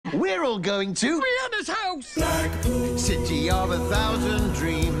We're all going to Rihanna's house. Blackpool, City of 1,000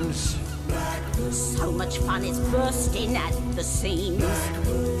 Dreams. So much fun is bursting at the seams.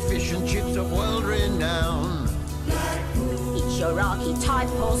 Fish and chips of world renown. It's your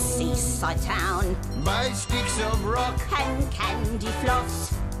archetypal seaside town. Buy sticks of rock And candy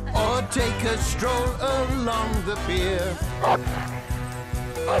floss. or take a stroll along the pier.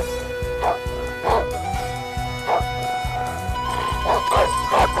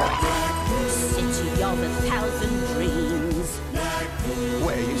 City of 1,000 dreams.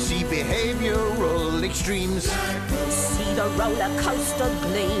 Where you see behavioral extremes. See the roller coaster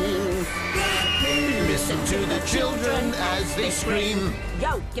gleam. Listen to the children as they scream.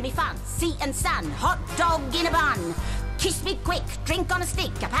 Yo, give me fun, sea and sun, hot dog in a bun. Kiss me quick, drink on a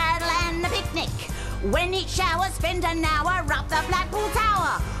stick, a paddle and a picnic. When it showers, spend an hour up the Blackpool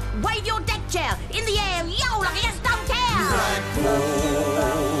Tower. Wave your deck chair in the air, yo, like you just don't care. Blackpool,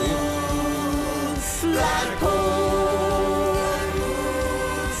 Blackpool.